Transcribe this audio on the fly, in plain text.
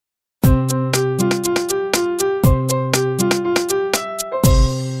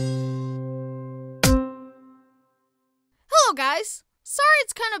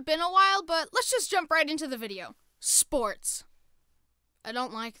it's kind of been a while, but let's just jump right into the video. Sports. I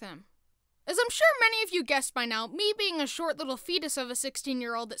don't like them. As I'm sure many of you guessed by now, me being a short little fetus of a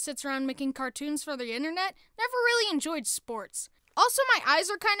 16-year-old that sits around making cartoons for the internet, never really enjoyed sports. Also, my eyes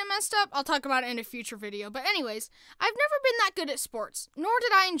are kind of messed up. I'll talk about it in a future video. But anyways, I've never been that good at sports, nor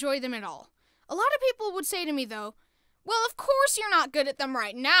did I enjoy them at all. A lot of people would say to me, though, well, of course you're not good at them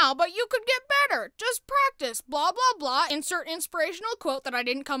right now, but you could get better. Just practice, blah, blah, blah. Insert inspirational quote that I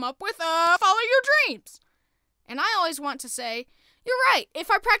didn't come up with, follow your dreams. And I always want to say, you're right,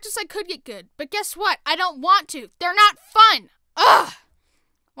 if I practice I could get good. But guess what? I don't want to. They're not fun. Ugh!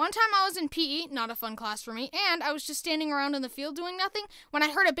 One time I was in PE, not a fun class for me, and I was just standing around in the field doing nothing when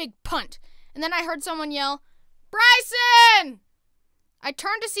I heard a big punt. And then I heard someone yell, Bryson! I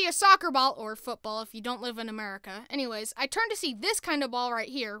turned to see a soccer ball, or football if you don't live in America. Anyways, I turned to see this kind of ball right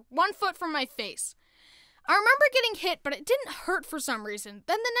here, 1 foot from my face. I remember getting hit, but it didn't hurt for some reason.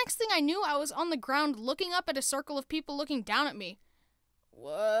 Then the next thing I knew, I was on the ground looking up at a circle of people looking down at me.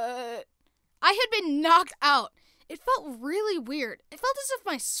 What? I had been knocked out. It felt really weird. It felt as if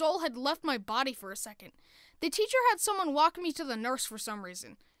my soul had left my body for a second. The teacher had someone walk me to the nurse for some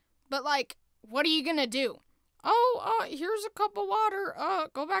reason. But like, what are you gonna do? Oh, here's a cup of water.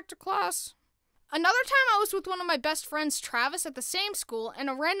 Go back to class. Another time I was with one of my best friends, Travis, at the same school, and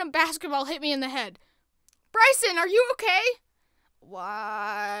a random basketball hit me in the head. Bryson, are you okay?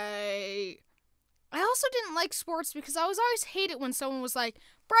 Why? I also didn't like sports because I was always hated when someone was like,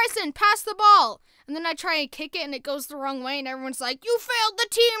 Bryson, pass the ball. And then I try and kick it and it goes the wrong way and everyone's like, you failed the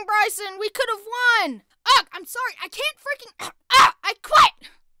team, Bryson. We could have won. Ugh, I'm sorry. I can't freaking... I quit.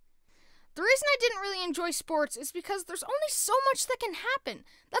 The reason I didn't really enjoy sports is because there's only so much that can happen.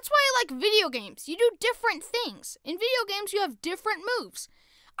 That's why I like video games. You do different things. In video games, you have different moves.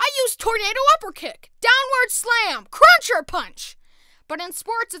 I use tornado upper kick, downward slam, cruncher punch. But in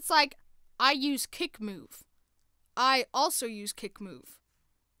sports, it's like, I use kick move. I also use kick move.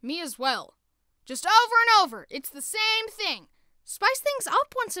 Me as well. Just over and over. It's the same thing. Spice things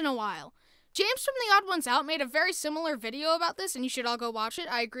up once in a while. James from The Odd Ones Out made a very similar video about this, and you should all go watch it.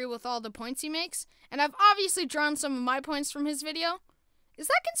 I agree with all the points he makes. And I've obviously drawn some of my points from his video. Is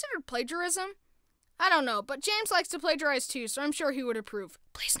that considered plagiarism? I don't know, but James likes to plagiarize too, so I'm sure he would approve.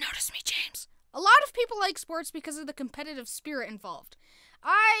 Please notice me, James. A lot of people like sports because of the competitive spirit involved.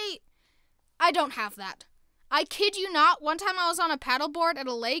 I don't have that. I kid you not, one time I was on a paddleboard at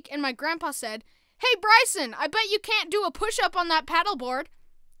a lake and my grandpa said, hey Bryson, I bet you can't do a push-up on that paddleboard.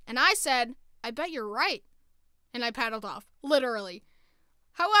 And I said, I bet you're right. And I paddled off, literally.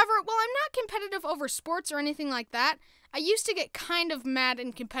 However, while I'm not competitive over sports or anything like that, I used to get kind of mad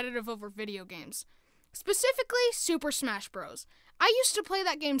and competitive over video games. Specifically, Super Smash Bros. I used to play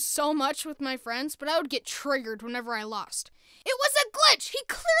that game so much with my friends, but I would get triggered whenever I lost. It was a glitch! He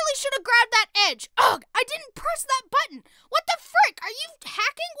clearly should have grabbed that edge! Ugh! I didn't press that button! What the frick? Are you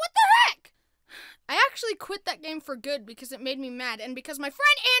hacking? What the heck? I actually quit that game for good because it made me mad, and because my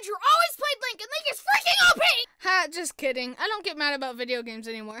friend Andrew always played Link, and Link is freaking OP! Ha, just kidding. I don't get mad about video games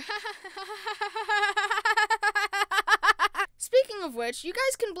anymore. Speaking of which, you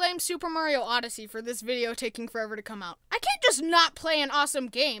guys can blame Super Mario Odyssey for this video taking forever to come out. I can't just not play an awesome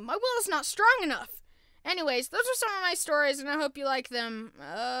game. My will is not strong enough. Anyways, those are some of my stories, and I hope you like them.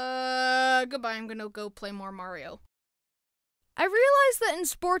 Goodbye. I'm gonna go play more Mario. I realize that in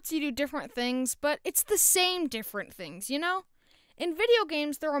sports you do different things, but it's the same different things, you know? In video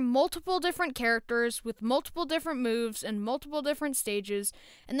games, there are multiple different characters with multiple different moves and multiple different stages,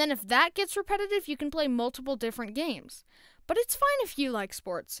 and then if that gets repetitive, you can play multiple different games. But it's fine if you like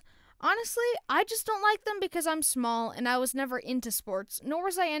sports. Honestly, I just don't like them because I'm small and I was never into sports, nor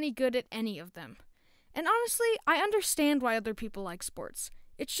was I any good at any of them. And honestly, I understand why other people like sports.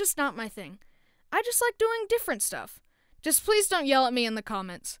 It's just not my thing. I just like doing different stuff. Just please don't yell at me in the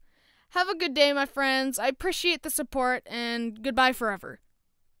comments. Have a good day, my friends. I appreciate the support, and goodbye forever.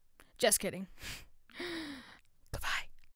 Just kidding.